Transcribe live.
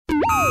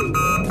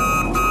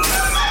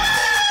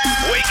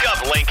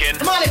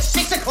Come on, it's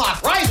 6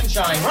 o'clock. Rise and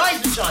shine,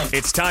 rise and shine.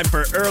 It's time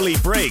for Early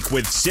Break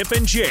with Sip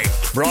and Jake,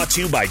 brought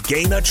to you by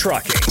Gaina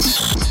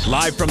Trucking.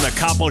 Live from the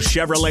Coppel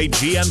Chevrolet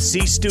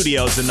GMC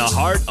studios in the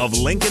heart of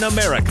Lincoln,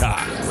 America.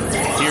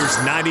 Here's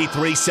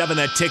 93.7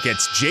 The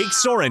Ticket's Jake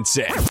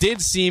Sorensen.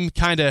 Did seem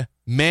kind of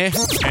meh.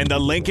 And the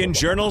Lincoln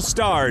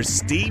Journal-Star's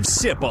Steve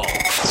Sipple.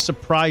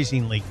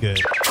 Surprisingly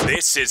good.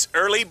 This is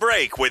Early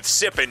Break with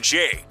Sip and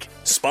Jake,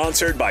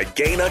 sponsored by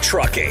Gaina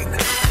Trucking.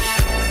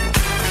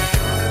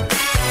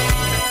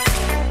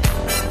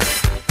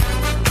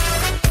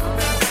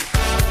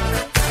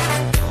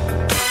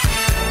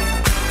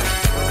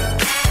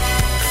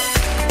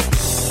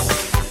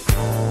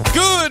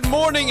 Good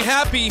morning,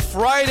 happy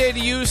Friday to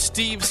you,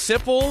 Steve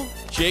Sipple.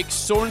 Jake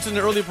Sorensen,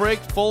 Early Break,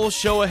 full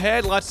show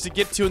ahead. Lots to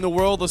get to in the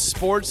world of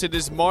sports. It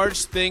is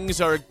March.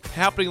 Things are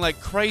happening like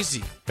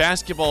crazy.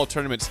 Basketball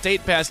tournament,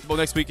 state basketball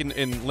next week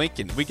in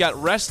Lincoln. We got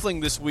wrestling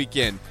this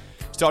weekend,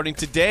 starting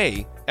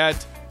today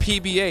at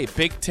PBA,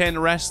 Big Ten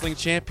Wrestling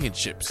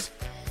Championships.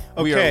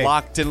 Okay. We are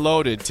locked and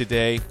loaded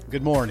today.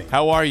 Good morning.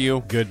 How are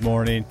you? Good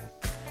morning.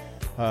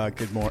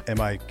 Good morning. Is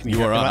my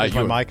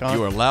mic on?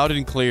 You are loud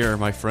and clear,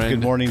 my friend.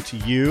 Good morning to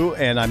you,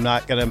 and I'm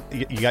not going to...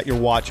 You got your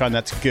watch on.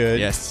 That's good.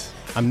 Yes.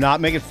 I'm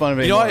not making fun of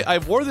it. You know, I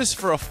wore this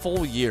for a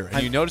full year,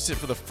 and you noticed it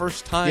for the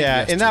first time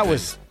yesterday, and that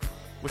was...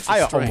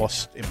 I strange.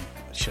 almost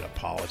should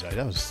apologize.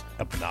 That was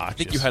obnoxious. I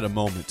think you had a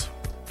moment.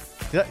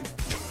 Did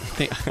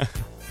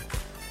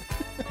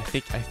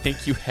I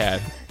think you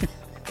had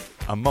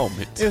a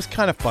moment. It was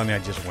kind of funny. I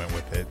just went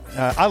with it.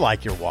 I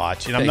like your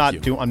watch, and I'm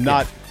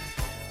not.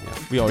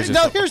 We always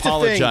here's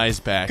apologize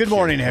the thing. back. Good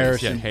morning, here.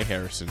 Harrison. Yeah, hey,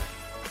 Harrison.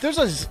 There's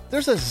a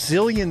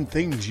zillion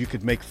things you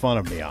could make fun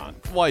of me on.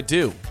 Well, I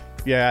do.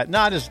 Yeah,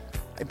 not as,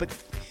 but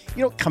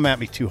you don't come at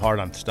me too hard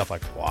on stuff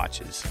like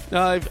watches.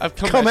 No, I've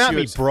come at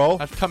me, bro.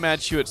 I've come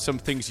at you at some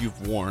things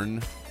you've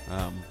worn.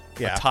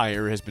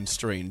 Attire has been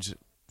strange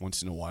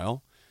once in a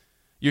while.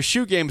 Your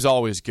shoe game's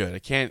always good. I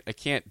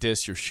can't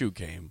diss your shoe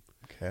game.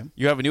 Okay.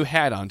 You have a new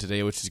hat on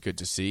today, which is good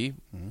to see.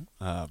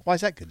 Mm-hmm. Why is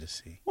that good to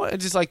see? Well, I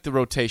just like the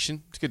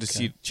rotation. It's good to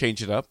see you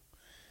change it up.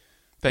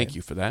 Thank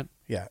you for that.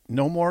 Yeah.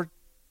 No more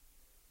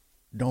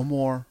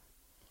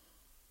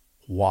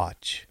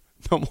watch.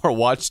 No more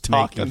watch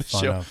talk on the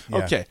show.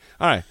 Yeah. Okay.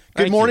 All right.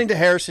 Good morning to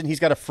Harrison. He's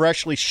got a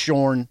freshly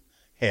shorn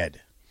head.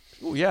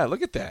 Oh, yeah.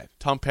 Look at that.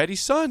 Tom Petty's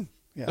son.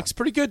 Yeah. Looks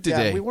pretty good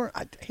today. Yeah, we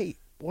weren't. Hey,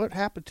 what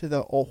happened to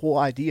the whole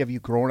idea of you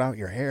growing out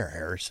your hair,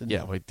 Harrison?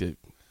 Yeah, we did.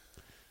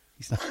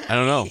 I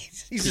don't know.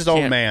 He's his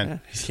own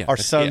man. Yeah, our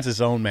son's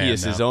his own man. He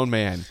is his own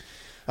man.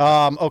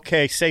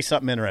 Okay, say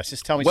something interesting.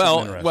 Just tell me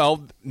something interesting.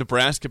 Well,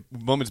 Nebraska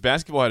women's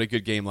basketball had a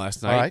good game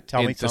last night. All right,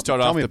 tell me to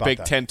start off the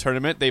Big Ten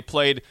tournament. They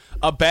played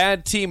a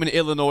bad team in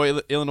Illinois.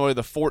 Illinois,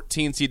 the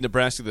 14 seed,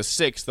 Nebraska, the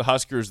 6th. The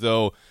Huskers,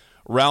 though,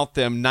 rout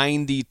them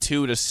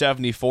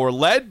 92-74.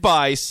 Led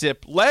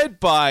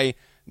by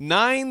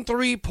 9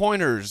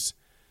 3-pointers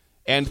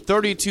and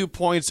 32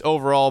 points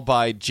overall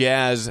by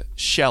Jazz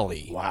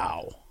Shelley.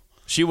 Wow.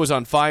 She was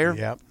on fire.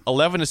 Yep.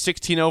 11 of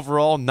 16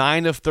 overall,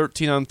 9 of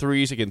 13 on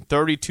threes. Again,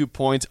 32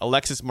 points.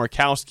 Alexis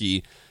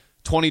Markowski,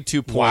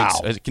 22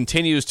 points. Wow. It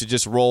continues to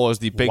just roll as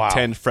the Big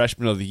Ten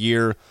Freshman of the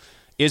Year.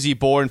 Izzy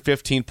Bourne,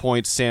 15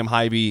 points. Sam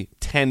Hybe,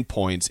 10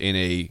 points in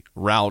a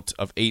rout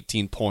of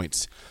 18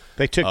 points.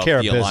 They took care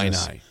of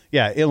business. Illini.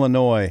 Yeah,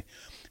 Illinois,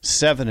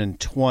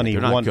 7-20.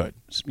 They're not good.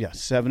 Yeah,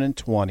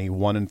 7-20,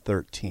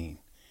 1-13.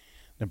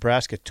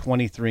 Nebraska,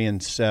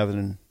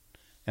 23-7.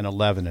 And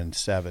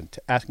 11-7.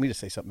 Ask me to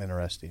say something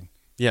interesting.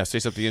 Yeah, say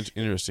something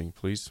interesting,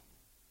 please.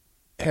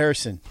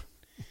 Harrison,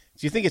 do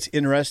you think it's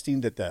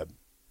interesting that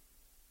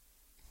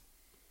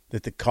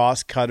the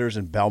cost cutters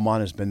in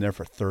Belmont has been there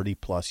for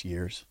 30-plus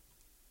years?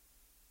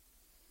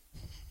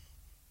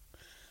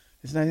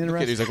 Isn't that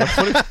interesting?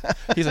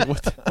 He's like,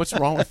 what's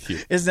wrong with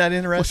you? Isn't that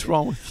interesting? What's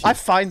wrong with you? I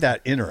find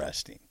that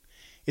interesting.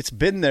 It's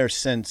been there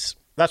since.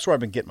 That's where I've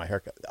been getting my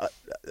haircut.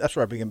 That's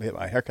where I've been getting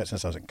my haircut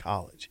since I was in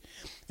college.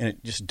 And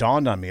it just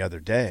dawned on me the other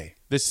day.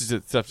 This is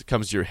the stuff that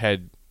comes to your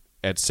head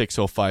at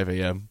 6:05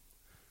 a.m.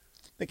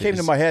 It came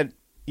to my head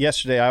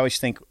yesterday. I always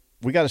think,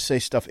 we got to say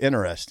stuff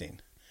interesting.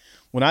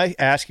 When I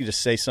ask you to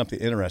say something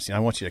interesting, I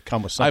want you to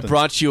come with something. I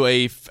brought you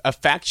a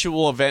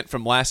factual event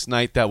from last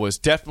night that was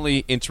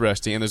definitely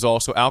interesting, and there's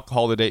also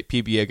alcohol today at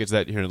PBA. Gets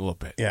that here in a little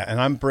bit. Yeah,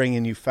 and I'm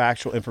bringing you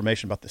factual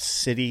information about the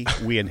city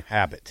we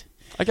inhabit.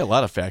 I got a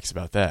lot of facts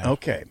about that.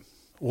 Okay.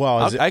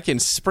 Well, I can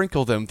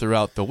sprinkle them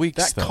throughout the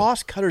weeks. That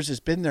Cost Cutters has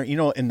been there,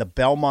 in the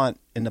Belmont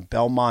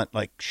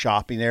like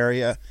shopping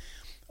area,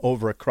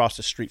 over across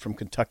the street from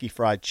Kentucky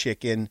Fried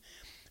Chicken.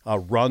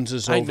 Runs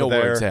is over there. I know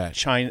where it's at.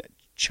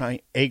 China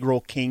Egg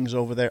Roll King's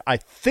over there. I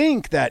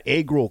think that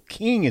Egg Roll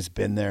King has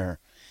been there.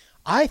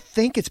 I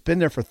think it's been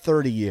there for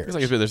 30 years. It's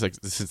like it's been there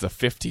since the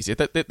 50s.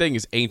 That thing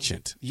is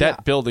ancient. Yeah.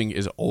 That building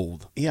is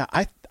old. Yeah,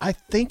 I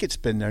think it's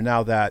been there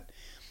now that.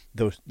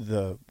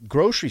 The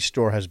grocery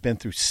store has been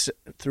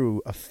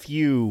through a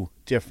few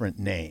different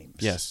names.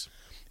 Yes.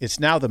 It's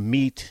now the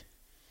meat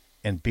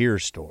and beer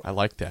store. I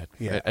like that.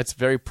 Yeah. That's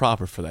very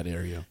proper for that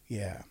area.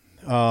 Yeah.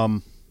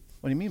 What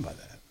do you mean by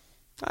that?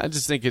 I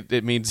just think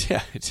it means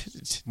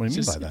It's, What do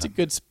you mean by that?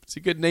 It's a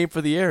good name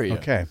for the area.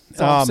 Okay,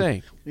 That's all I'm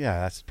saying. Yeah,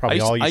 that's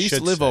probably all you should say. I used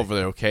to live over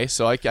there. Okay,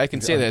 so I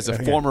can say that as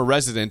a former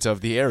resident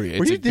of the area.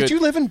 Did you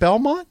live in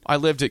Belmont? I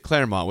lived at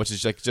Claremont, which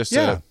is like just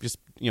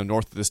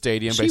north of the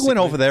stadium. She basically. went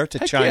over there to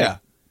Heck China. Yeah.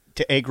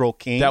 To Egg Roll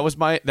King. That was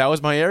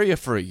my area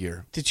for a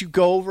year. Did you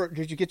go over?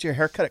 Did you get your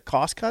haircut at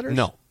Cost Cutters?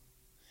 No.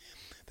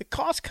 The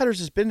Cost Cutters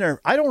has been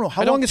there. I don't know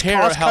how I long don't is care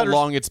Cost how Cutters.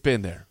 long it's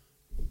been there.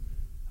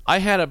 I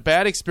had a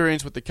bad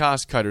experience with the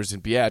Cost Cutters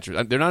in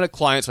Beatrice. They're not a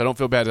client, so I don't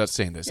feel bad about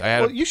saying this.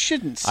 You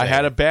shouldn't say. I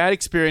had a bad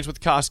experience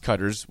with Cost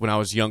Cutters when I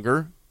was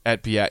younger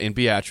in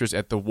Beatrice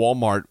at the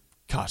Walmart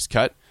Cost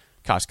Cutters,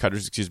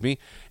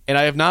 and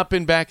I have not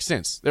been back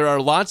since. There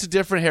are lots of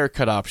different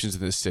haircut options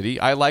in this city.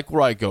 I like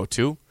where I go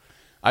to.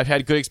 I've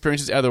had good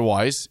experiences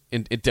otherwise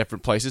in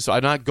different places, so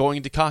I'm not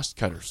going to Cost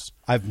Cutters.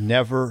 I've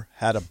never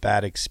had a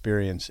bad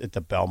experience at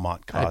the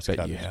Belmont Cost I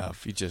bet Cutters. you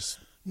have. You just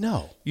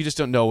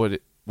don't know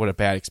what a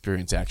bad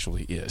experience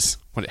actually is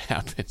when it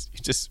happens. You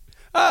just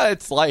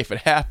it's life. It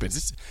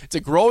happens. It's a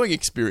growing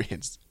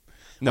experience.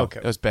 No,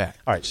 Okay. That was bad.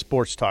 All right,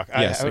 sports talk.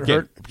 Yes,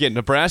 again,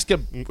 Nebraska.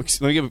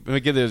 Let me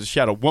give it a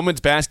shout out.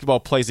 Women's basketball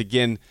plays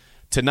again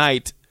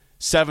tonight,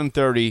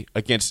 7:30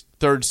 against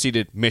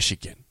third-seeded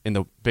Michigan in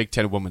the Big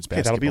Ten women's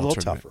basketball. That'll be a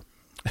little tournament.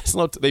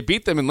 tougher. They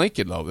beat them in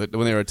Lincoln though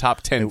when they were a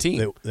top 10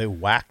 team. They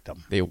whacked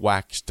them. They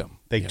waxed them.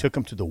 They took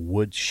them to the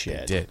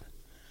woodshed. They did.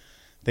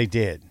 They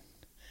did.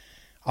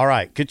 All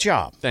right, good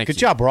job. Thank you. Good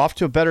job. We're off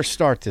to a better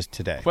start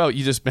today. Well,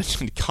 you just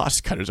mentioned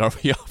Cost Cutters. Are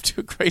we off to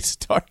a great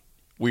start?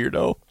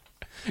 Weirdo.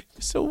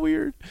 So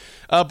weird.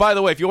 By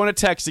the way, if you want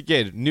to text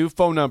again, new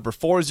phone number,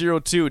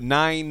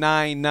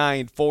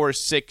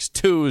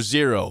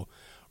 402-999-4620.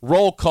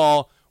 Roll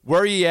call.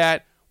 Where are you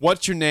at?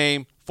 What's your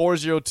name?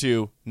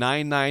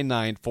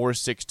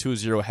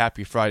 402-999-4620.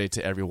 Happy Friday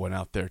to everyone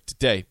out there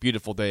today.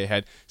 Beautiful day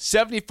ahead.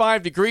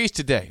 75 degrees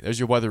today. There's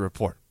your weather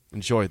report.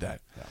 Enjoy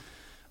that. Yeah.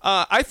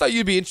 I thought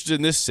you'd be interested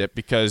in this, Sip,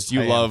 because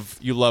you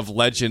love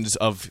legends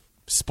of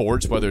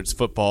sports, whether it's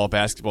football,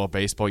 basketball,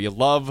 baseball. You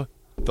love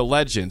the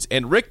legends.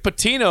 And Rick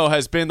Pitino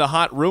has been the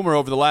hot rumor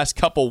over the last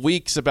couple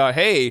weeks about,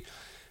 hey,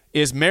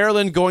 is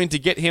Maryland going to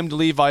get him to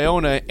leave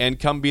Iona and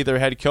come be their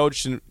head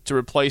coach to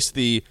replace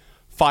the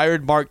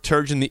fired Mark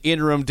Turgeon, the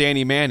interim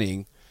Danny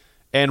Manning?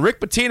 And Rick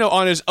Pitino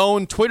on his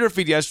own Twitter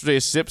feed yesterday,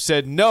 Sip,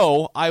 said,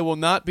 no, I will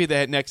not be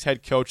the next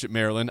head coach at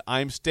Maryland.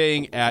 I'm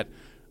staying at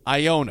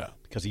Iona.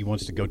 Because he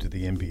wants to go to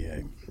the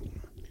NBA.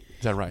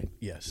 Is that right?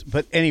 Yes.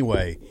 But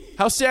anyway.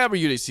 How sad were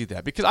you to see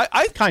that? Because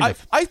I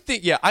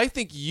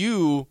think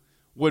you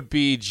would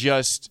be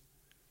just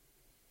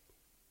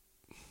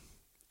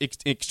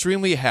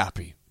extremely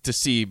happy to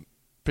see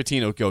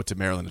Pitino go to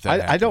Maryland if that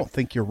happened. I don't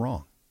think you're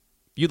wrong.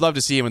 You'd love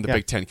to see him in the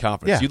Big Ten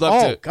Conference. Yeah. You'd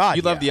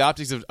love the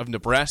optics of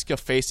Nebraska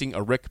facing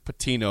a Rick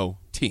Pitino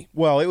team.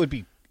 Well, it would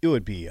be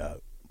a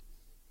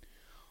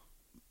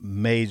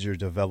major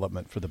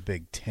development for the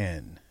Big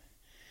Ten,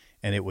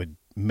 and it would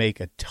make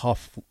a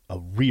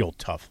real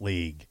tough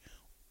league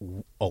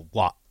a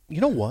lot.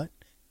 You know what?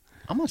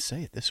 I'm going to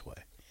say it this way.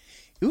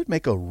 It would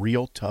make a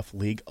real tough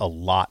league a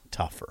lot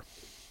tougher.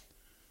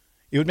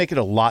 It would make it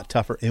a lot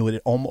tougher. It would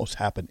almost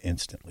happen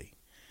instantly.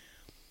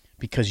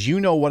 Because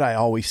you know what I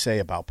always say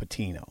about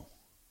Pitino.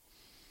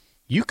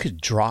 You could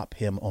drop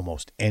him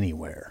almost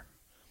anywhere,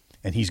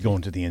 and he's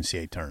going to the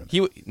NCAA tournament.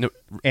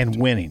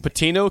 And winning.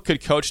 Pitino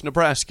could coach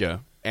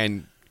Nebraska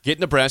and get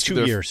Nebraska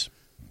 2 years.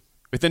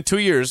 Within 2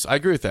 years, I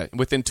agree with that.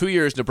 Within 2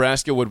 years,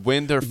 Nebraska would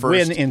win their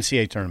first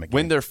NCAA tournament game.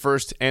 Win their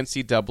first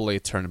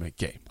NCAA tournament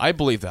game. I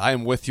believe that. I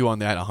am with you on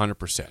that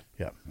 100%.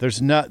 Yeah,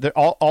 there's not.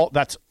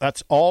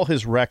 That's all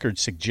his record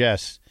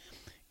suggests,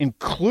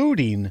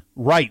 including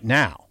right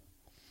now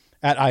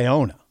at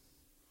Iona.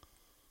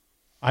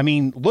 I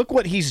mean, look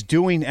what he's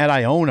doing at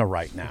Iona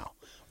right now.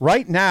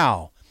 Right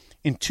now,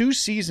 in 2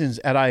 seasons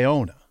at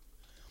Iona,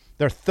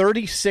 they're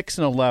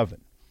 36-11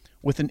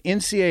 with an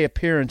NCAA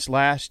appearance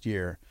last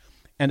year.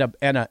 And a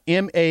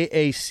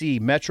MAAC,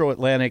 Metro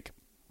Atlantic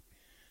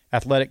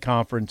Athletic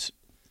Conference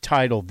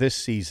title this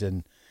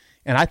season.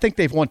 And I think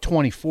they've won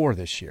 24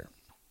 this year.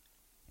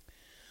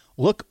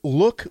 Look,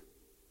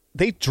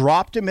 they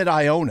dropped him at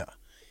Iona.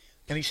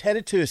 And he's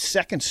headed to his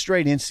second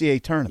straight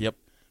NCAA tournament. Yep.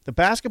 The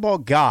basketball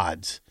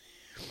gods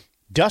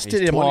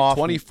dusted him off.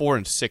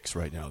 24-6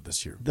 right now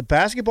this year. The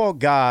basketball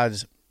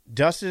gods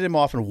dusted him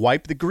off and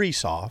wiped the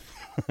grease off.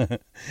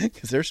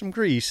 Because there's some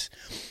grease.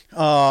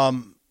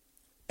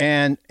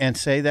 And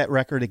say that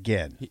record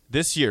again.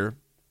 This year,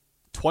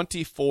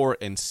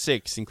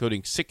 24-6,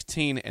 including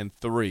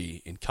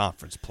 16-3 in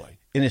conference play.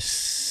 In his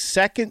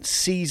second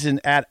season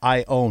at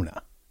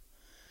Iona,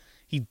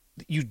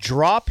 you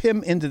drop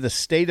him into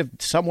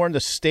somewhere in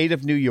the state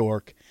of New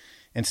York,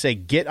 and say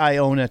get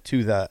Iona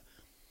to the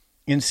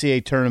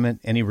NCAA tournament,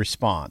 and he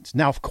responds.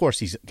 Now, of course,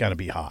 he's going to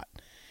be hot.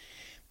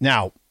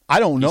 Now, I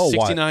don't know why.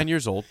 He's 69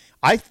 years old.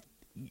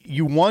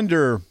 You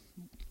wonder.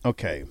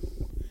 Okay,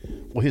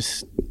 well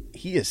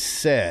he has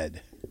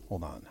said,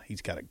 hold on,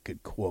 he's got a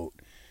good quote,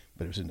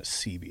 but it was in the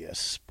CBS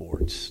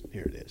Sports.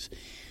 Here it is.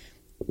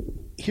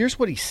 Here's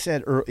what he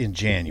said in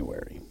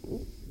January.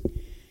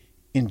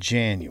 in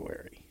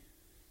January.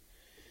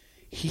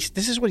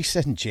 This is what he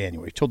said in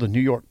January. He told the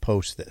New York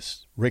Post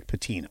this, Rick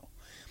Pitino.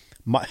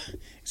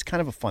 It's kind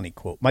of a funny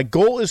quote. My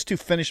goal is to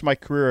finish my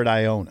career at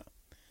Iona.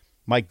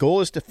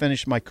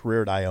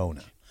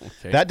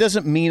 Okay. That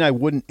doesn't mean I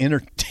wouldn't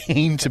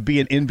entertain to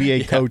be an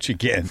NBA coach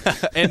again.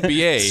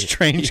 NBA.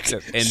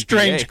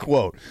 Strange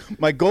quote.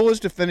 My goal is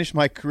to finish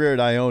my career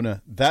at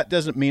Iona. That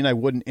doesn't mean I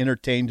wouldn't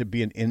entertain to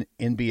be an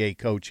NBA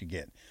coach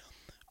again.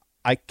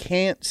 I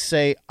can't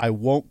say I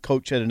won't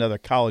coach at another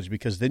college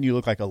because then you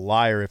look like a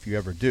liar if you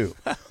ever do.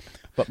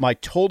 But my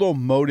total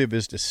motive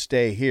is to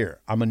stay here.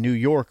 I'm a New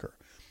Yorker.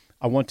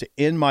 I want to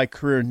end my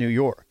career in New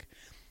York.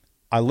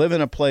 I live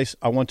in a place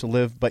I want to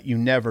live, but you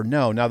never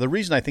know. Now, the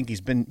reason I think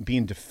he's been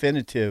being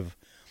definitive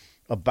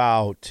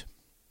about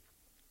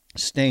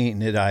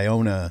staying at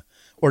Iona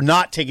or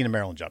not taking a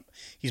Maryland job,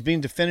 he's being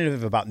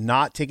definitive about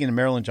not taking a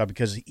Maryland job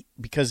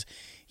because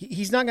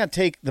he's not going to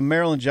take the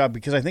Maryland job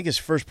because I think his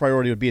first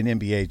priority would be an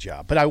NBA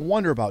job. But I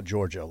wonder about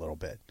Georgia a little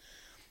bit.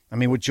 I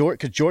mean,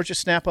 could Georgia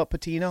snap up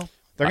Pitino?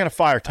 They're going to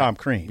fire Tom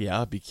Crean.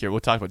 Yeah, be careful. We'll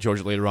talk about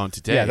Georgia later on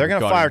today. Yeah, they're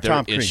going to fire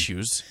Tom Crean.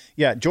 Issues.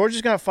 Yeah,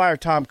 Georgia's going to fire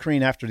Tom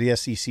Crean after the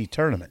SEC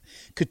tournament.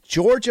 Could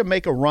Georgia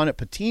make a run at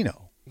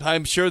Pitino?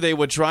 I'm sure they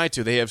would try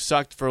to. They have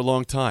sucked for a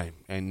long time.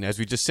 And as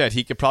we just said,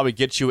 he could probably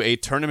get you a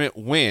tournament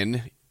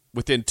win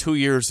within 2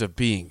 years of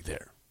being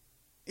there.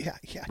 Yeah,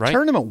 right?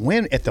 Tournament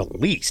win at the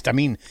least. I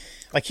mean,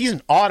 like he's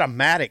an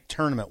automatic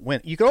tournament win.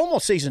 You could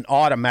almost say he's an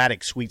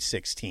automatic Sweet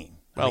 16.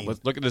 Well,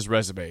 let's look at his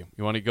resume.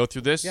 You want to go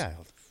through this? Yeah,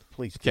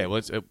 please. Okay, well,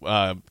 it's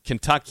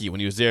Kentucky, when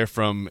he was there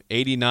from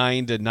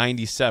 89 to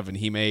 97,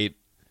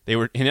 they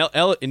were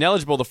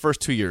ineligible the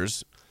first 2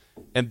 years.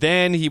 And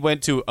then he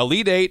went to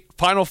Elite Eight,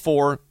 Final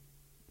Four,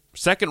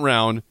 second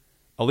round,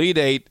 Elite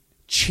Eight,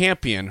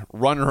 champion,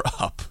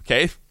 runner-up.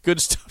 Okay, good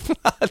stuff.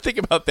 Think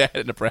about that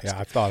in Nebraska. Yeah,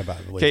 I've thought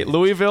about it. Okay,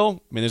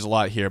 Louisville, I mean, there's a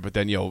lot here, but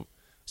then,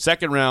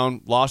 second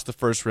round, lost the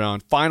first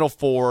round, Final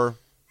Four,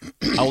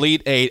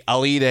 Elite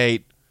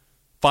Eight,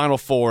 Final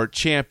Four,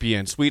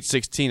 champion, Sweet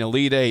 16,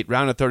 Elite Eight,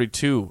 round of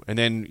 32, and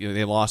then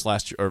they lost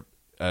last year,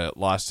 or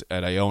lost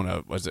at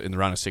Iona was in the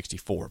round of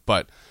 64.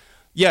 But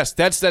yes,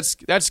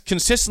 that's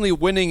consistently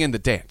winning in the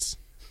dance.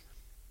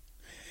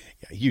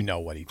 Yeah, you know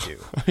what he do.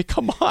 I mean,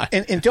 come on.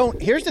 And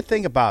don't. Here's the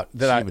thing about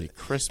that I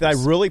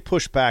really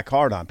push back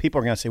hard on. People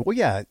are going to say, well,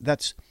 yeah,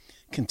 that's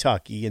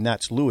Kentucky and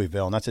that's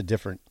Louisville and that's a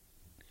different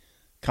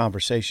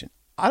conversation.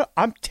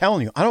 I'm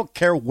telling you, I don't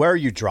care where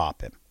you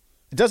drop him.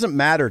 It doesn't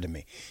matter to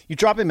me. You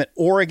drop him at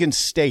Oregon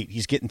State,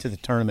 he's getting to the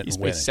tournament and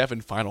winning. He's made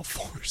 7 Final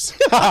Fours.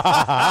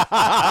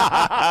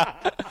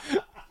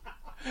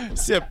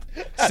 Sip.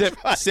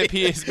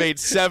 He has made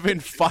 7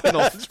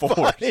 Final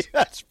Fours.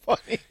 That's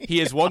funny. He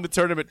has won the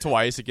tournament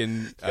twice.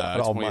 Again,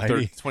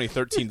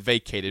 2013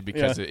 vacated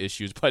because of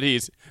issues. But he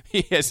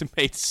has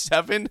made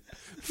 7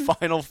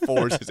 Final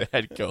Fours as a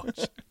head coach.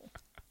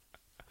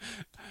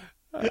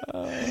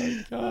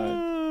 Oh,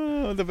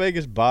 God. The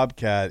Vegas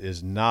Bobcat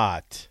is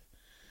not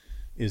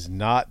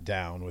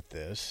down with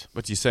this.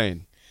 What's he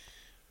saying?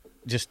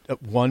 Just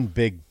one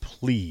big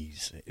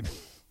please,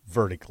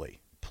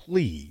 vertically.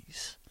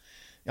 Please.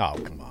 Oh,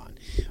 come on.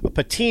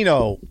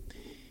 Pitino,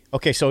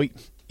 okay, so,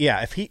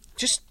 yeah, if he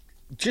just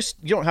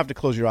you don't have to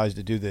close your eyes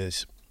to do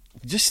this.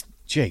 Just,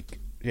 Jake,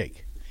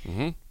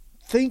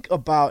 think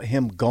about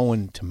him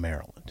going to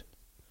Maryland.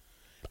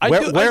 I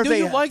do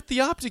like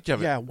the optic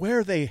of it. Yeah,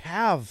 where they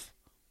have,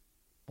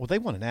 well, they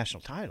won a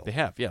national title. They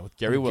have, yeah, with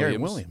Gary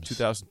Williams,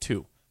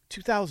 2002.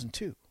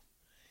 2002.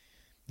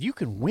 You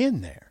can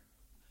win there.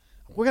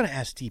 We're going to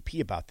ask TP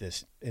about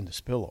this in the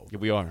spillover. Yeah,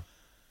 we are.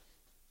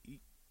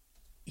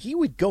 He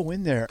would go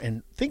in there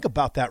and think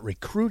about that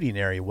recruiting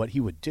area, what he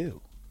would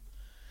do.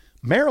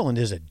 Maryland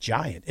is a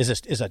giant,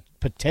 is a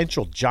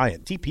potential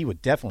giant. TP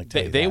would definitely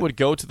tell you they would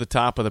go to the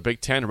top of the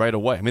Big Ten right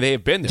away. I mean, they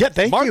have been there. Yeah,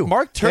 thank you.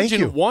 Mark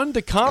Turgeon won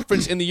the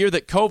conference in the year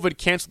that COVID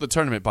canceled the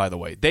tournament, by the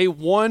way. They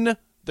won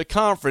the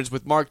conference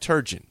with Mark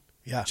Turgeon.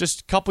 Yeah. Just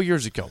a couple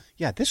years ago.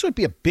 Yeah, this would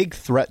be a big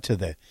threat to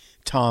the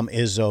Tom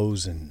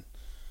Izzo's and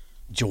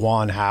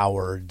Juwan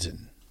Howard's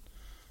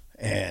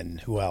and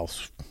who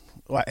else?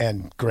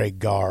 And Greg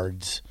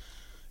Guards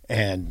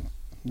and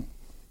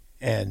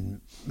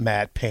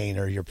Matt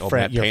Painter, your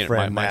friend,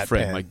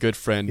 my good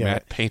friend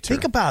Matt Painter.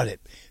 Think about it.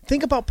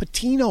 Think about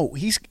Pitino.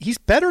 He's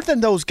better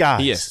than those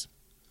guys. He is.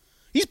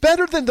 He's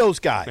better than those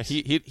guys.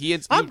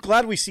 I'm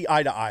glad we see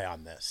eye to eye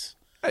on this.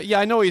 Yeah,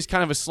 I know he's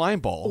kind of a slime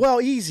ball. Well,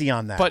 easy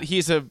on that. But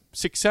he's a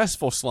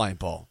successful slime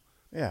ball.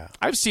 Yeah.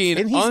 I've seen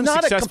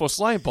unsuccessful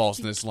slime balls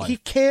in this life. He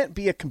can't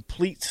be a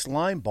complete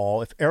slime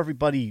ball if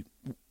everybody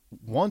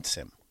wants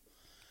him.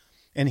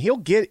 And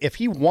if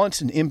he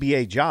wants an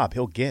NBA job,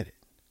 he'll get it.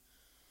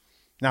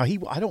 Now,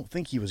 I don't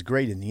think he was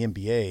great in the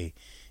NBA,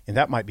 and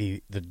that might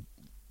be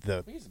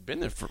he's been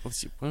there for. Let's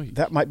see.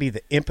 That might be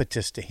the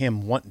impetus to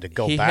him wanting to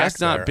go back. He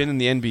has not been in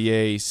the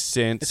NBA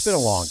since. It's been a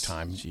long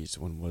time. Jeez,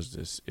 when was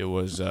this? It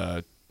was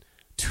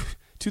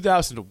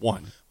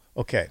 2001.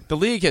 Okay. The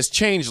league has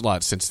changed a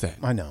lot since then.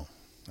 I know.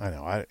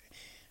 I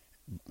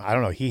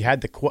don't know. He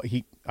had the quote.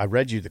 I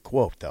read you the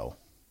quote though.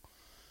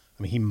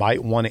 I mean, he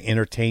might want to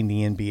entertain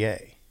the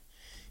NBA.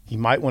 He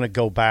might want to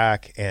go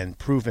back and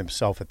prove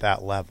himself at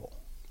that level.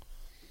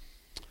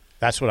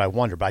 That's what I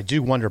wonder. But I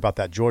do wonder about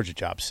that Georgia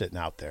job sitting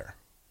out there,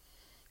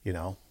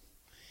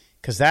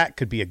 because that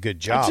could be a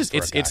good job.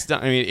 It's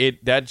not. I mean,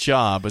 that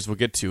job, as we'll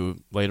get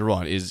to later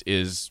on, is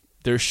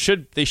they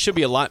should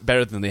be a lot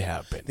better than they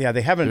have been. Yeah,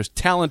 they haven't. There's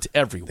talent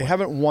everywhere. They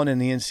haven't won in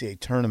the NCAA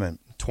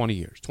tournament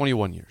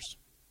 21 years.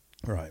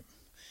 Right.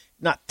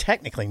 Not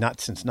technically,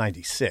 not since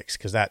 '96,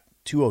 because that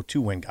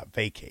 202 win got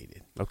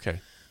vacated. Okay.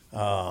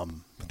 But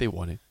they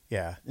won it.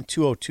 Yeah, in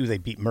 202 they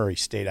beat Murray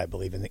State, I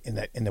believe, and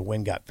the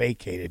win got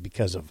vacated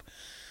because of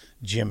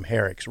Jim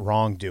Herrick's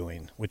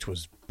wrongdoing, which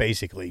was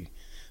basically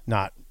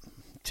not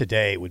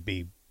today would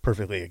be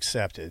perfectly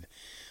accepted.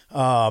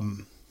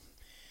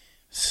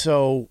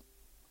 So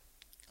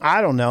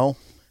I don't know.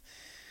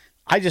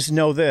 I just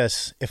know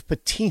this: if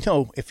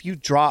Pitino, if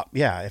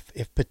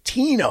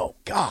Pitino,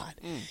 God,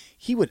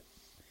 he would.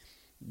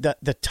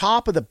 The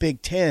top of the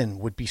Big Ten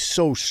would be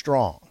so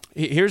strong.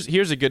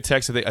 Here's a good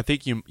text that I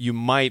think you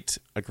might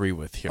agree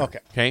with here.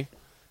 Okay.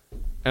 And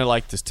I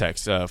like this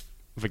text.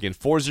 Again,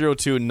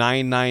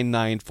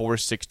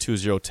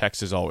 402-999-4620.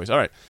 Text as always. All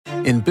right.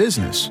 In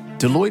business,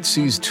 Deloitte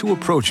sees two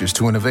approaches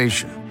to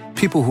innovation.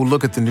 People who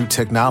look at the new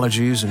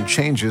technologies and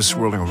changes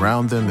swirling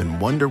around them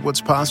and wonder what's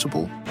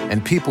possible,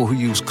 and people who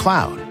use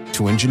cloud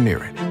to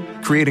engineer it,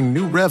 creating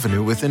new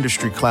revenue with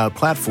industry cloud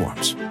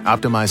platforms,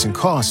 optimizing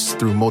costs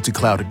through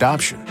multi-cloud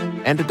adoption,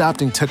 and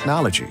adopting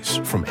technologies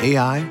from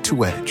AI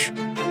to edge.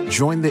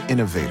 Join the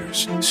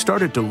innovators.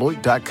 Start at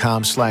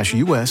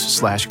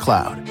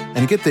Deloitte.com/US/cloud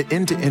and get the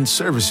end-to-end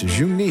services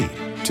you need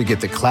to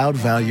get the cloud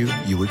value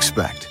you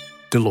expect.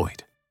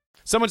 Deloitte.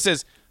 Someone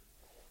says,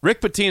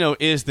 Rick Pitino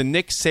is the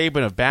Nick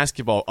Saban of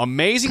basketball.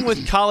 Amazing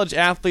with college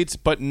athletes,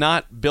 but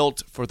not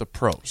built for the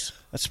pros.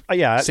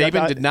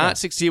 Saban did not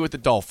succeed with the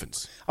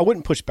Dolphins. I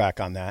wouldn't push back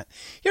on that.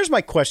 Here's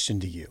my question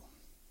to you.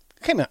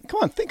 Come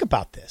on, think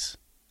about this.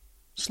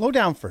 Slow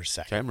down for a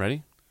second. Okay, I'm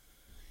ready.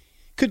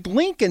 Could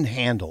Nebraska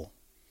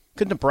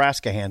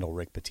handle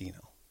Rick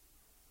Pitino?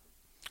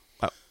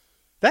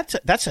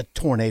 That's a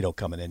tornado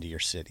coming into your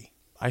city.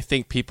 I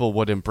think people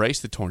would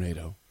embrace the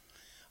tornado.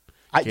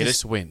 Get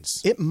us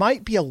wins. It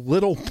might be a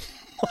little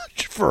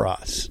much for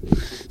us.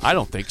 I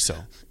don't think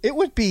so. It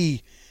would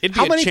be. It'd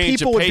be a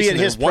change of pace in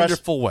a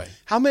wonderful way.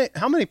 How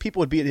many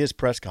people would be at his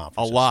press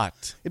conference? A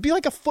lot. It'd be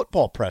like a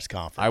football press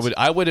conference.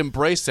 I would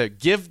embrace that.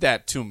 Give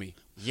that to me.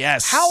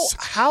 Yes.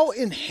 How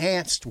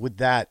enhanced would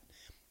that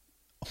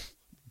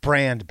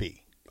brand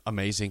be?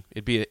 Amazing.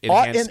 It'd be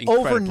enhanced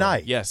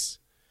overnight. Yes.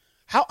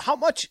 How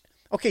much?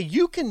 Okay,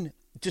 you can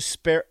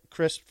despair.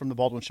 Chris from the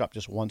Baldwin Shop.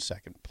 Just 1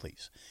 second,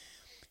 please.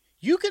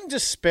 You can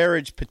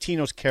disparage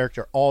Pitino's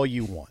character all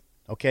you want.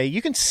 Okay,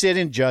 you can sit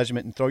in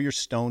judgment and throw your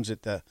stones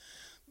at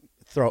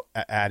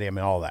him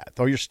and all that.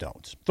 Throw your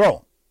stones. Throw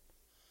them.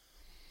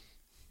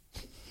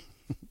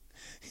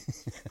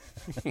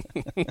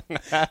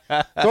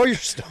 Throw your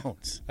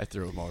stones. I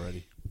threw them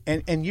already.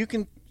 And you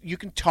can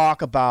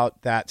talk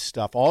about that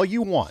stuff all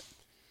you want,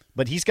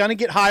 but he's going to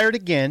get hired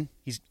again.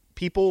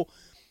 People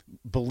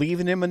believe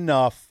in him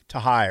enough to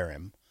hire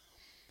him,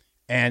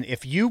 and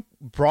if you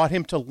brought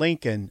him to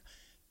Lincoln,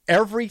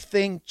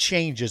 everything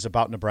changes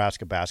about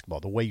Nebraska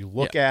basketball. The way you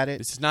look at it.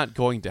 This is not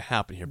going to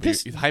happen here,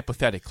 but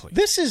hypothetically.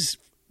 This is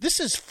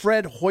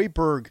Fred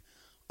Hoiberg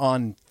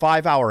on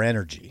 5 Hour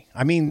Energy.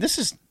 I mean,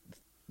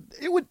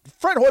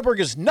 Fred Hoiberg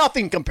is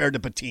nothing compared to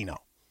Pitino.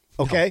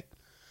 Okay?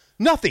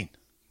 No. Nothing.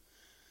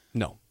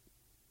 No.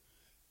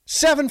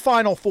 7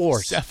 Final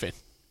Fours.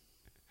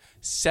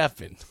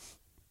 7.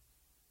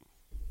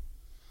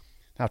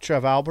 Now,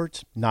 Trev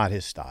Alberts, not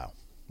his style.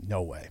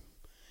 No way.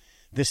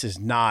 This is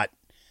not.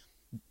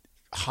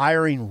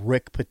 Hiring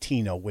Rick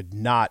Pitino would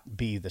not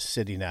be the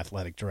sitting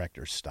athletic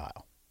director's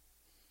style.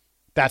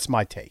 That's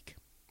my take.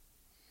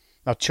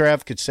 Now,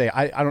 Trev could say,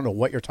 I don't know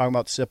what you're talking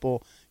about,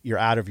 Sipple. You're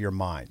out of your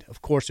mind.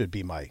 Of course it would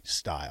be my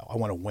style. I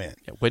want to win.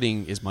 Yeah,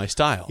 winning is my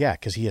style. Yeah,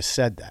 because he has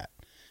said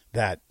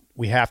that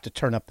we have to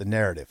turn up the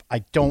narrative. I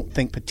don't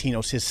think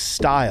Pitino's his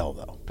style,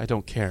 though. I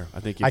don't care.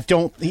 I think it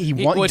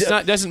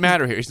doesn't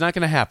matter here. It's not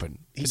going to happen.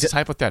 It's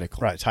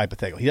hypothetical. Right, it's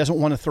hypothetical. He doesn't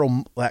want to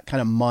throw that kind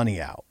of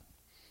money out.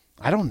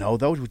 I don't know,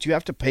 though. Would you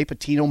have to pay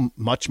Pitino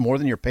much more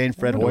than you're paying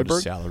Fred Hoiberg? I don't know what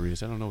his salary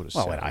is. I don't know what his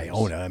salary is. Well, at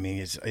Iona, I mean,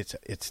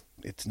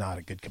 it's not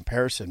a good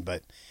comparison.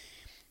 But,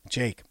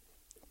 Jake,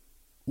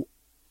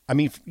 I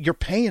mean, you're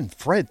paying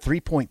Fred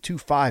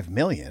 $3.25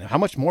 million. How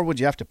much more would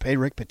you have to pay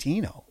Rick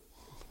Pitino?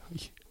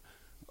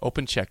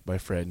 Open check by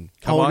Fred.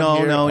 No,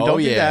 don't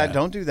do that.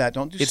 Don't do that.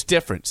 It's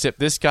different. Sip,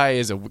 this guy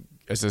is a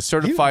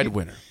certified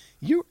winner.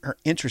 You are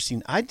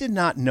interesting. I did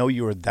not know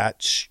you were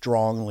that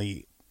strong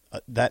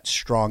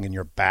in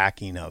your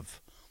backing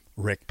of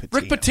Rick Pitino.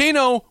 Rick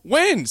Pitino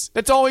wins.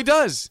 That's all he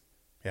does.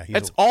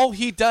 Yeah, all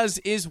he does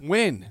is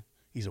win.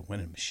 He's a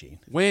winning machine.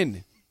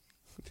 Win.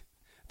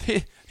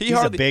 He's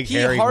a big,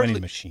 hairy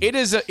winning machine. It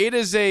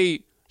is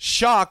a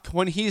shock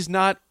when he's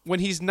not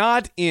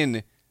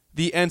in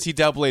the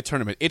NCAA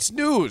tournament. It's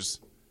news.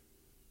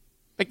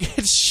 Like,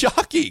 it's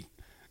shocking.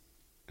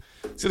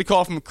 Let's get a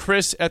call from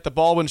Chris at the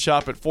Baldwin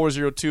Shop at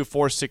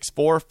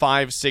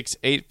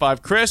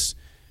 402-464-5685. Chris,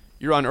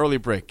 you're on early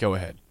break. Go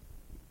ahead.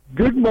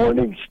 Good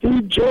morning,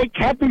 Steve, Jake.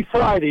 Happy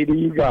Friday to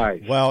you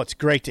guys. Well, it's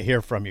great to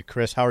hear from you,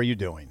 Chris. How are you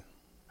doing?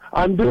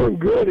 I'm doing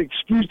good.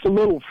 Excuse the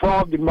little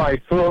frog in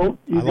my throat.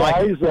 You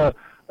guys got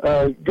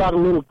a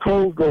little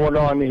cold going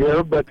on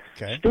here. But,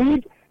 okay.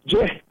 Steve,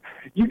 Jake,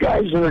 you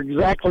guys are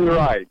exactly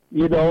right.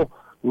 You know,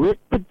 Rick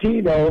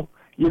Pitino,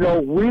 you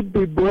know,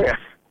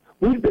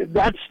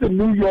 that's the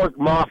New York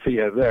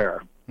Mafia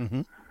there.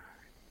 Mm-hmm.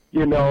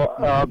 You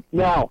know,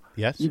 now,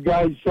 yes. You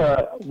guys,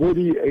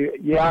 Woody,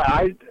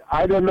 I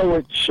don't know.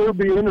 It'd sure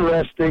be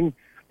interesting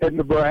in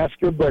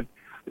Nebraska, but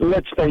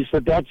let's face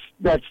it, that's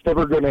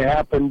never going to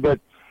happen. But,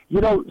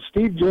 you know,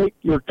 Steve, Jake,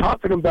 you're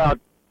talking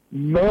about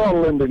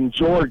Maryland and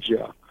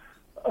Georgia.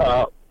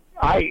 To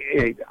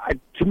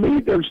me,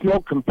 there's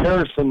no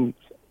comparison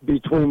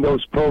between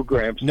those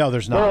programs. No,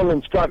 there's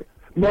not.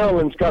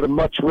 Maryland's got a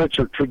much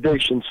richer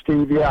tradition,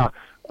 Steve. Yeah,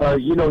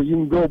 you know, you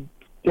can go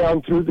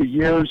down through the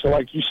years,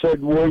 like you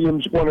said,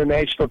 Williams won a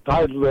national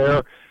title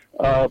there.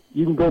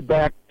 You can go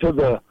back to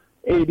the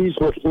 80s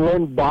with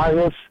Len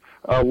Bias,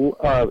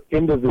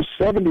 into the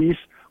 70s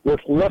with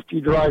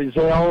Lefty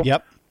Drysdale,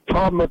 yep.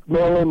 Tom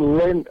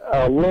McMillan,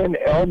 Len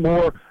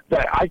Elmore.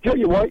 I tell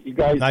you what, you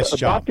guys, nice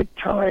job. About the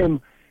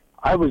time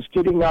I was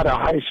getting out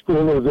of high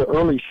school in the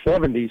early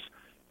 70s,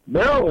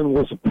 Maryland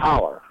was a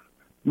power.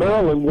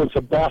 Maryland was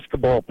a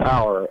basketball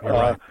power.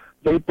 Right.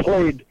 They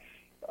played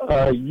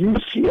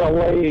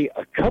UCLA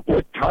a couple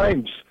of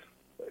times,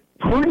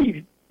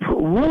 really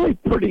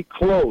pretty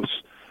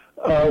close,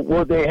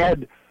 where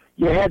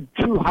you had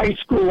two high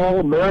school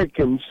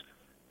All-Americans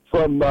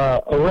from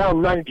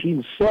around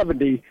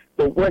 1970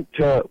 that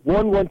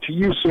one went to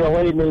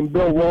UCLA named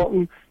Bill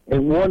Walton,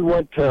 and one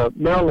went to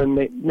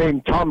Maryland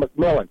named Tom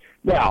McMillan.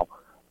 Now,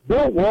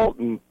 Bill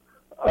Walton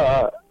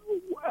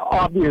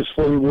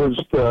obviously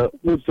was the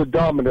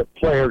dominant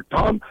player.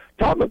 Tom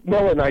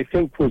McMillan, I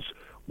think, was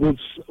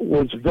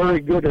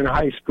very good in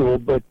high school,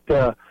 but he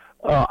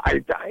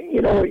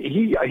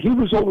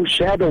was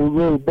overshadowed a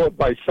little bit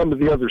by some of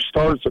the other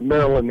stars that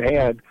Maryland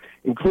had,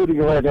 including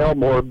Len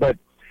Elmore. But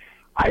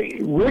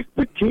Rick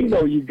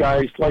Pitino, you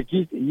guys, like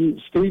Steve, you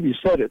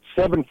said it,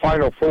 7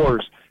 Final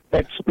Fours.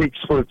 That speaks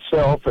for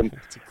itself. And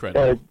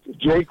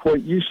Jake,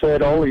 what you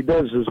said, all he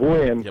does is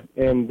win. Yep.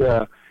 And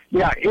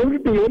it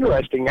would be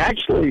interesting.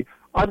 Actually,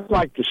 I'd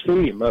like to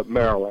see him at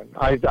Maryland.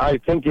 I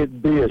think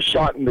it'd be a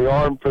shot in the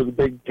arm for the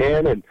Big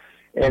Ten.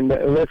 And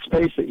let's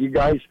face it, you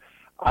guys,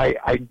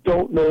 I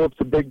don't know if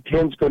the Big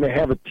Ten's going to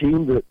have a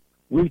team that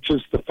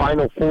reaches the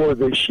Final Four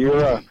this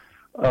year.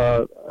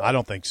 I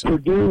don't think so.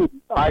 Purdue,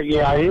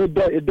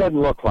 it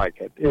doesn't look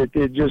like it.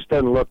 It just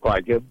doesn't look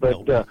like it.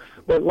 But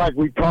but like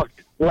we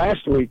talked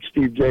last week,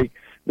 Steve, Jake,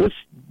 this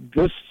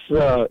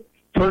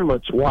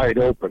tournament's wide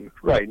open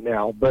right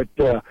now. But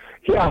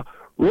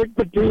Rick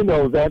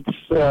Pitino, that's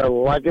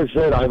like I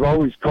said, I've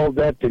always called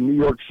that the New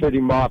York City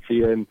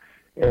Mafia,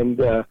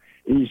 and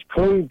he's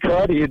clean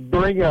cut. He'd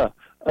bring a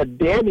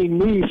Danny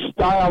Nee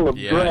style of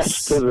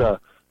dress to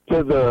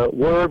the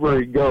wherever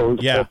he goes.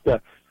 Yeah.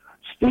 But,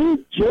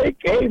 Steve, Jake,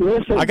 hey,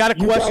 listen. I got a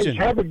question. You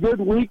guys have a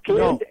good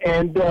weekend,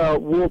 and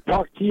we'll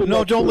talk to you.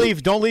 No, don't week.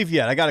 leave. Don't leave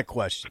yet. I got a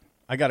question.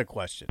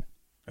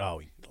 Oh,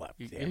 he left.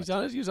 He was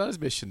on his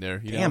mission there.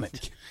 Damn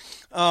it.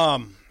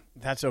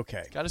 That's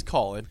okay. Got his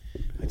call in.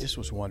 I just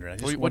was wondering.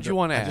 What do you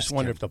want to ask? I just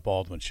wonder if the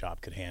Baldwin Shop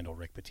could handle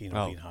Rick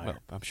Pitino being hired. Well,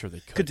 I'm sure they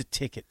could. Could the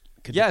ticket?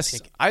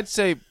 I'd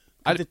say.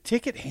 Could the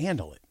ticket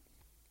handle it?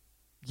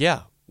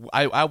 Yeah,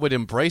 I would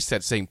embrace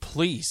that, saying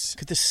please.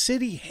 Could the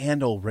city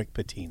handle Rick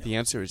Pitino? The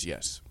answer is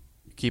yes.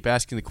 You keep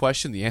asking the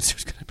question. The answer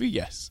is going to be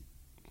yes.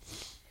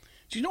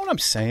 Do you know what I'm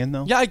saying,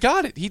 though? Yeah, I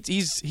got it.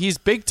 He's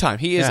big time.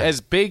 He is as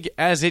big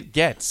as it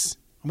gets.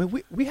 I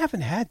mean, we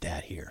haven't had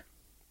that here.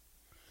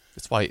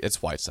 That's why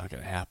it's not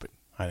going to happen.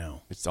 I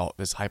know. It's all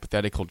this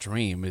hypothetical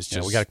dream is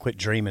just. We got to quit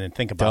dreaming and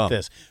think about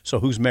this. So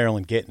who's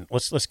Maryland getting?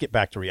 Let's get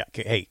back to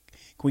reality. Hey,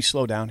 can we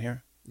slow down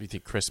here? You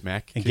think Chris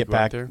Mack and could get go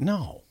back out there?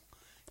 No.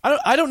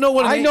 I don't know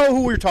what I know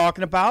who we're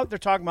talking about. They're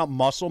talking about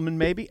Musselman,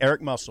 maybe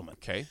Eric Musselman.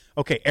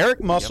 Okay,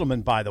 Eric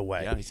Musselman. By the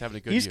way, he's having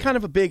a good. He's year. kind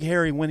of a big,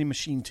 hairy winning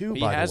machine too.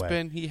 He has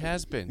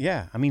been.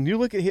 Yeah, I mean, you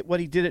look at what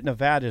he did at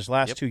Nevada his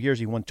last 2 years.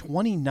 He won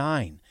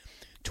 29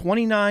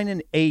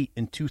 and 8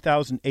 in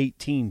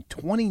 2018,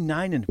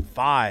 29 and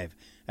 5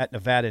 at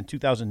Nevada in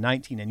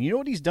 2019, and you know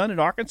what he's done at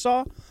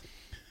Arkansas?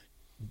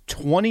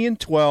 20 and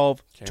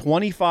 12,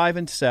 25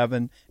 and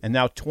 7, and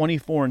now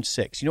 24 and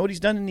 6. You know what he's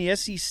done in the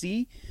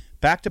SEC?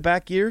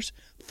 Back-to-back years,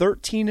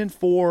 13 and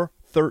 4,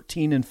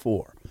 13 and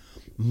 4.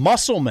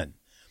 Musselman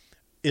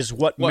is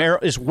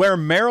where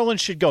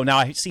Maryland should go. Now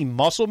I see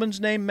Musselman's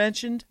name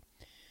mentioned.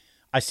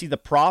 I see the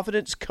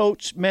Providence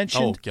coach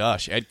mentioned. Oh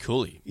gosh, Ed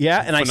Cooley.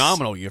 Yeah, and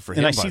phenomenal year for him.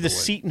 And I see the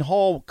Seton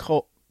Hall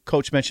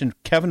coach mentioned,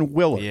 Kevin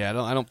Willard.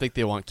 Yeah, I don't think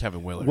they want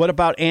Kevin Willard. What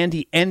about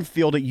Andy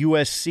Enfield at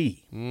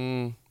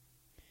USC?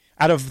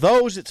 Out of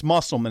those, it's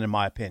Musselman, in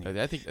my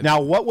opinion.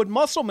 Now, what would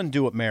Musselman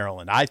do at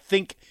Maryland? I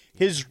think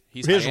his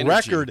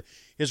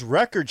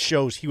record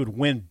shows he would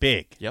win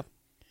big. Yep.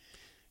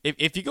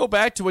 If you go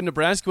back to when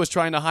Nebraska was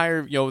trying to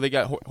hire, they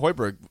got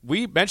Hoiberg.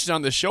 We mentioned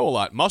on the show a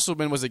lot.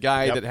 Musselman was a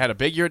guy that had a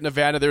big year at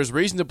Nevada. There's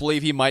reason to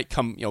believe he might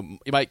come.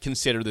 He might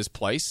consider this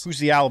place. Who's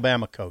the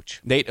Alabama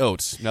coach? Nate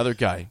Oates, another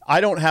guy.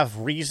 I don't have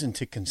reason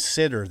to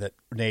consider that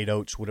Nate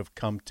Oates would have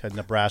come to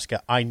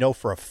Nebraska. I know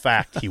for a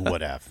fact he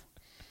would have.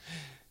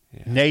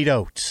 Yeah. Nate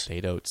Oates.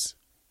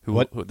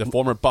 Who the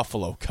former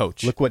Buffalo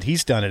coach. Look what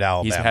he's done at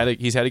Alabama.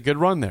 He's had a good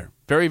run there.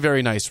 Very,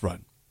 very nice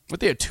run. Weren't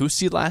they a 2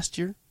 seed last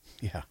year?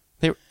 Yeah.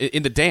 They were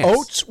in the dance.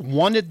 Oates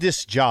wanted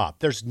this job.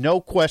 There's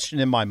no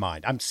question in my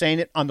mind. I'm saying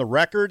it on the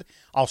record.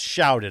 I'll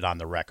shout it on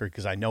the record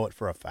because I know it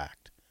for a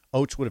fact.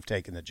 Oates would have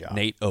taken the job.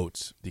 Nate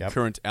Oates, the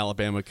current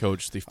Alabama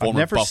coach, the former I've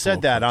never Buffalo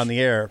said that coach. on the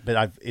air,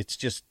 but it's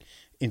just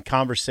in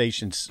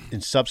conversations,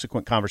 in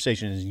subsequent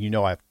conversations,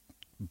 I have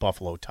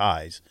Buffalo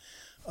ties.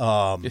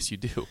 Yes, you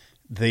do.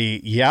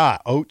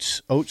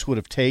 Oates would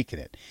have taken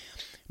it.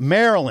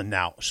 Maryland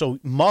now. So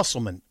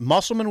Musselman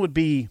would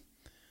be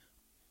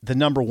the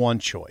number one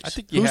choice. I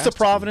think who's the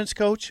Providence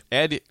coach?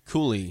 Ed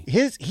Cooley.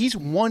 He's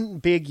one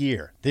big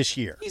year this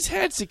year. He's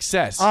had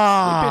success. They've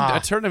been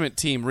a tournament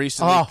team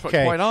recently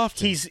quite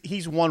often.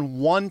 He's won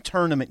one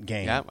tournament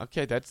game. Yeah,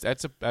 okay, that's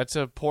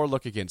a poor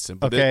look against him.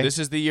 But Okay. this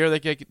is the year they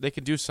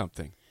can do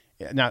something.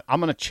 Yeah, now I'm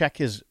going to check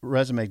his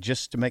resume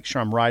just to make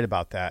sure I'm right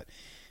about that.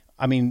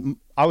 I mean,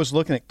 I was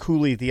looking at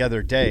Cooley the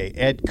other day,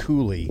 Ed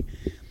Cooley,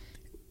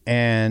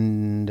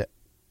 and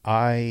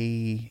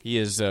he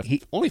is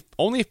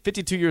only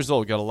 52 years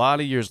old. Got a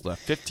lot of years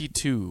left.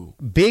 52.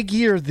 Big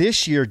year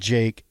this year,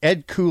 Jake.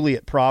 Ed Cooley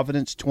at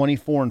Providence,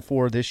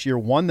 24-4 this year.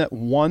 Won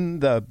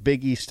the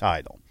Big East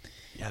title.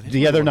 Yeah,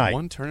 the other night.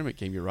 One tournament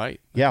game. You're right.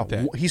 Yeah,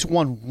 he's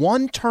won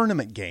one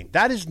tournament game.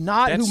 That is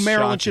not That's who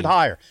Maryland shocking. should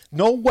hire.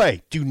 No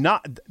way. Do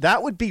not.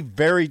 That would be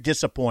very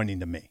disappointing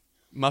to me.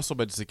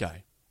 Musselman's the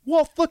guy.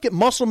 Well, look at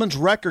Musselman's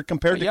record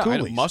compared to I know.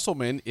 Cooley's.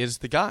 Musselman is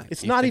the guy.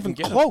 It's not even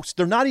close.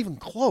 They're not even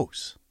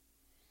close.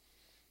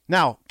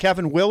 Now,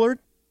 Kevin Willard,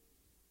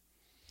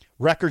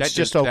 record's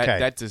just okay.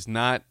 That does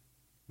not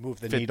move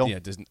the fit, needle. Yeah,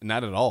 does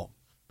not at all.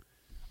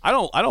 I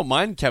don't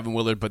mind Kevin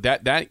Willard, but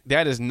that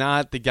is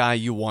not the guy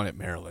you want at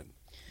Maryland.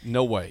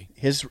 No way.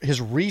 His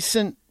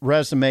recent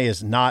resume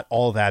is not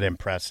all that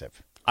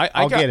impressive.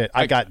 I'll get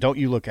it. Don't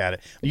you look at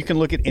it. You can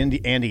look at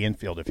Andy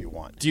Infield if you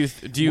want. Do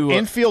you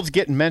Infield's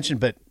getting mentioned,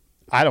 but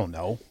I don't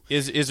know.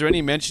 Is there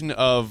any mention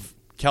of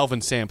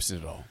Calvin Sampson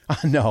at all?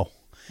 No.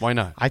 Why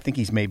not? I think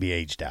he's maybe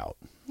aged out.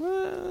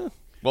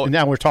 Well, and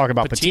now we're talking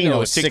about Pitino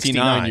Pitino is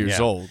 69 years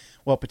old.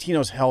 Well,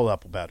 Pitino's held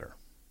up better.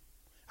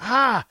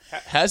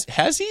 Has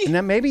he? And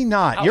then maybe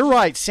not. You're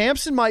right.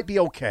 Sampson might be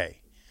okay.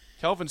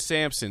 Calvin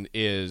Sampson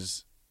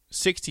is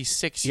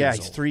 66 Yeah, years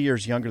old. he's 3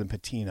 years younger than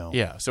Patino.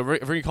 Yeah, so if we're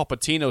going to call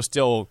Patino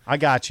still I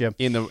got you.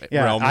 in the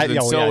realm, then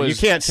you is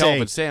can't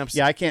Calvin say, Sampson.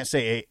 Yeah, I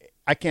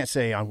can't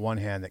say on one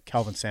hand that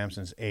Calvin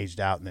Sampson's aged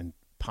out and then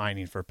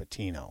pining for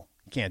Pitino.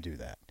 You can't do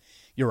that.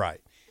 You're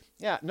right.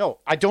 Yeah, no,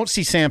 I don't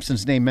see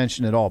Sampson's name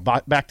mentioned at all.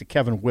 Back to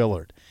Kevin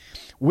Willard.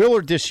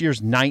 Willard this year's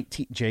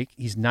 19. Jake,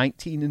 he's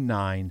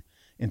 19-9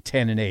 and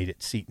 10-8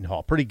 at Seton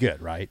Hall. Pretty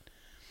good, right?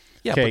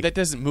 Yeah, Okay. but that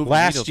doesn't move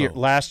last the year.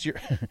 needle, Last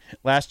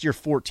year,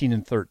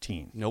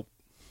 14-13. Nope.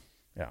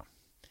 Yeah,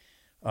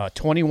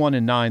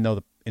 21-9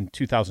 though in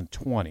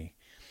 2020.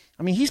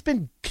 I mean, he's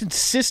been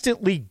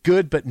consistently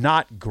good, but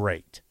not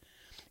great.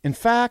 In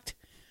fact,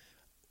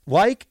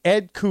 like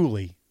Ed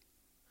Cooley,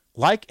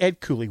 one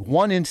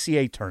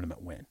NCAA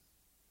tournament win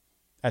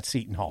at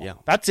Seton Hall. Yeah.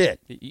 That's it.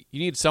 You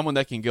need someone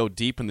that can go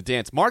deep in the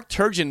dance. Mark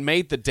Turgeon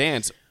made the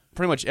dance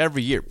pretty much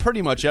every year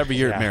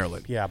at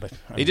Maryland. Yeah, but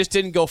They just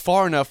didn't go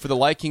far enough for the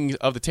liking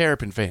of the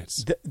Terrapin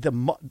fans.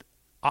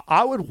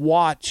 I would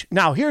watch.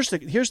 Now, here's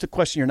the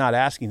question you're not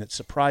asking that's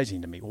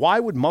surprising to me.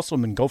 Why would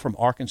Musselman go from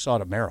Arkansas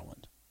to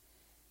Maryland?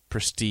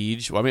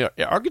 Prestige. Well, I mean,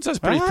 Arkansas is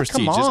pretty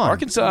prestigious. Come on,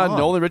 Arkansas,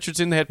 Nolan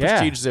Richardson, they had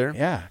prestige there.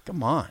 Yeah,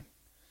 come on.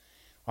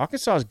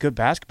 Arkansas is a good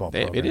basketball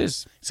program. It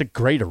is. It's a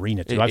great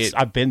arena too.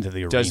 I've been to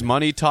the arena. Does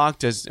money talk?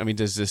 Does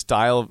the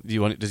style?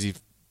 Does he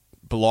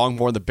belong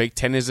more in the Big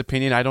Ten? In his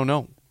opinion, I don't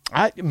know.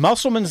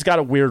 Musselman's got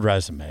a weird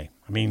resume.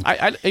 I mean,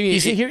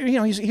 he's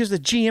the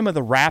GM of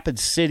the Rapid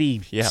City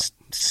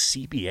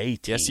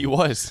CBA team. Yes, he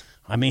was.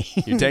 I mean,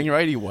 you're dang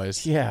right he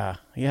was. Yeah,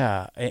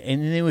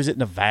 and then he was at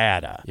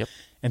Nevada. Yep.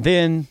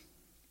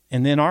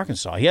 And then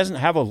Arkansas. He doesn't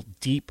have a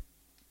deep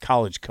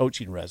college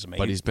coaching resume,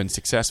 but he's been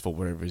successful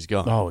wherever he's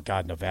gone. Oh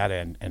God, Nevada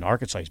and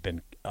Arkansas.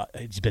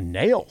 He's been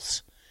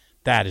nails.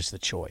 That is the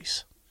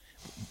choice.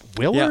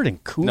 Willard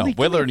and Cooley.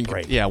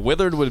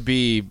 Willard would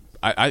be.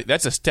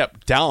 That's a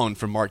step down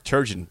from Mark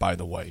Turgeon, by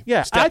the way.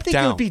 Yeah, step I think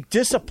down. it would be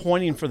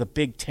disappointing for the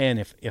Big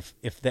Ten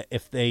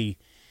if they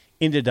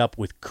ended up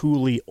with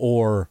Cooley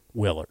or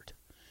Willard.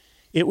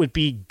 It would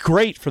be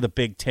great for the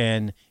Big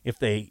Ten if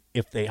they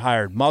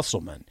hired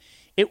Musselman.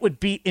 It would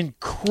be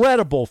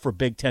incredible for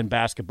Big Ten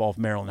basketball if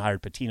Maryland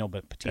hired Pitino,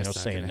 but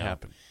Pitino's saying no.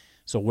 Happen.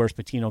 So where's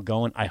Pitino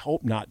going? I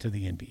hope not to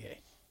the NBA.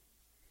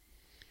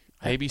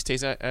 Maybe he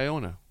stays at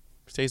Iona.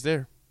 Stays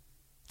there.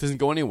 Doesn't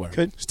go anywhere.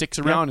 Could. Sticks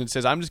around and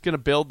says, I'm just going to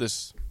build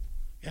this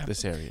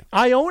this area.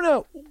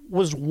 Iona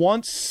was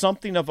once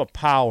something of a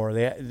power.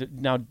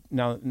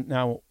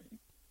 Now,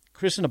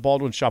 Chris in the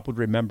Baldwin shop would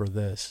remember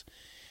this.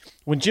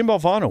 When Jim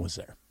Valvano was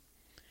there,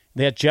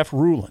 they had Jeff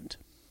Ruland.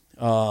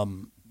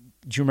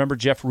 Do you remember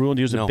Jeff Ruland?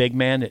 He was a big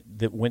man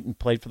that went and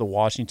played for the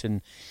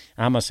Washington.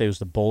 I'm going to say it was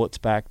the Bullets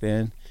back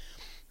then.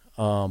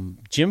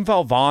 Jim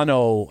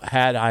Valvano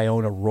had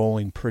Iona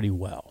rolling pretty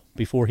well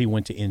before he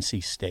went to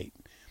NC State.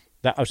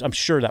 I'm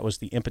sure that was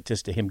the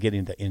impetus to him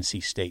getting the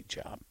NC State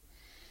job.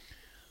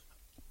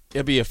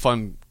 It'll be a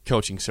fun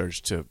coaching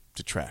search to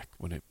track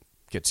when it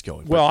gets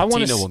going. Well, but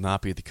Pitino will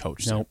not be the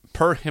coach. No.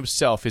 Per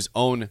himself, his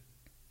own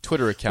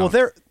Twitter account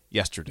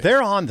yesterday.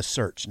 They're on the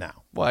search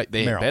now. Well,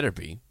 they Maryland. better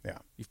be. Yeah.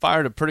 You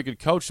fired a pretty good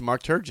coach,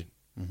 Mark Turgeon.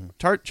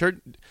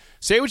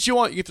 Say what you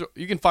want.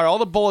 You can fire all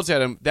the bullets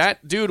at him.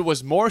 That dude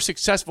was more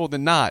successful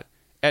than not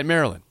at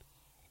Maryland.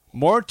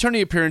 More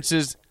tourney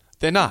appearances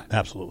than not.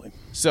 Absolutely.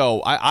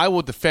 So I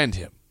will defend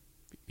him.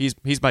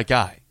 He's my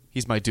guy.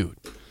 He's my dude.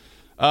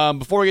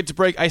 Before we get to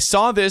break, I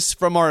saw this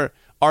from our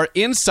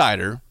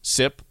insider,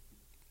 SIP,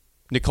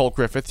 Nicole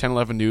Griffith,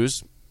 1011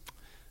 News,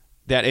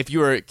 that if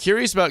you are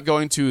curious about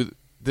going to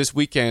this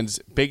weekend's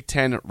Big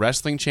Ten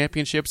Wrestling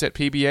Championships at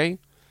PBA,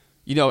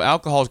 you know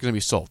alcohol is going to be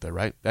sold there,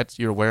 right?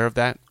 You're aware of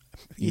that?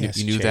 Yes,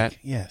 you knew Jake, that?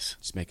 Yes.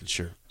 Just making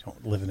sure.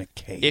 Don't live in a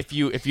cave. If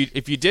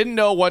you didn't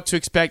know what to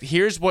expect,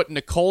 here's what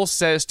Nicole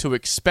says to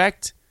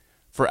expect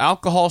for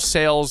alcohol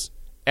sales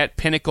at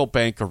Pinnacle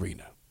Bank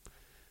Arena.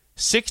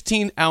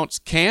 16-ounce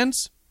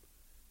cans,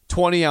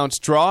 20-ounce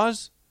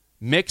draws,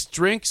 mixed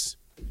drinks,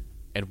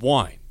 and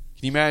wine.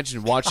 Can you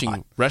imagine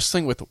watching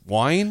wrestling with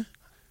wine?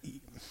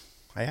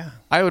 Yeah.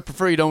 I would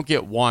prefer you don't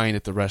get wine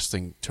at the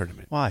wrestling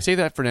tournament. Why? Say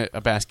that for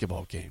a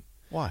basketball game.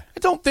 Why? I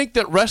don't think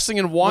that wrestling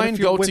and wine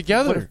go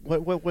together.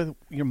 What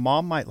your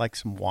mom might like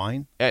some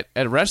wine? At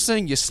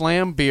wrestling, you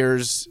slam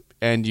beers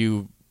and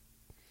you...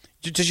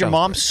 Does your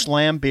mom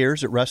slam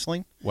beers at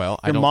wrestling? Well,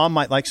 your mom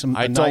might like some.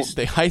 I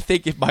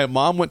think if my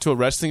mom went to a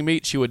wrestling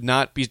meet, she would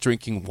not be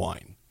drinking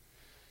wine.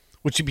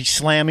 Would she be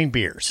slamming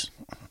beers?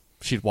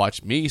 She'd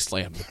watch me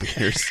slam the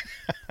beers.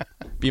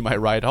 Be my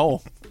ride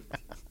home.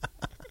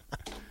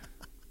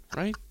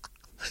 Right?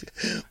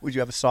 Would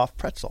you have a soft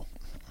pretzel?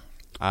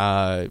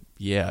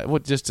 Yeah. Well,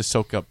 just to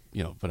soak up,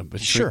 but I'm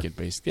drinking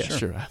basically.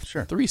 Yeah,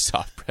 sure. 3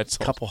 soft pretzels.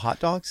 Couple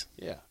hot dogs?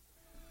 Yeah.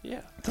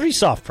 3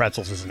 soft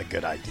pretzels isn't a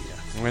good idea.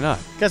 Why not?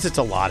 Because it's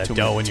a lot of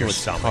dough in your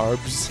stomach.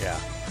 Carbs. Yeah.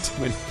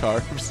 Too many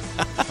carbs.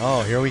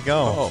 Oh, here we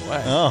go. Oh,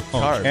 wow. Oh,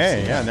 Carbs.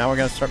 Okay. Yeah. Now we're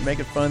going to start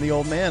making fun of the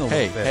old man a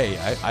little bit. Hey,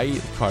 I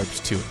eat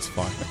carbs too. It's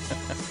fine.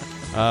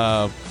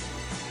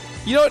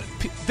 You know what?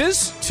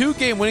 This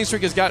 2-game winning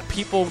streak has got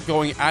people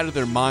going out of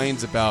their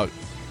minds about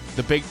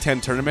the Big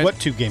Ten tournament. What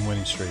 2-game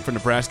winning streak? For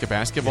Nebraska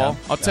basketball.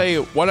 Yeah. I'll tell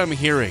you what I'm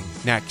hearing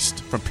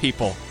next from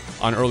people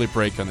on early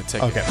break on the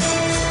ticket.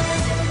 Okay.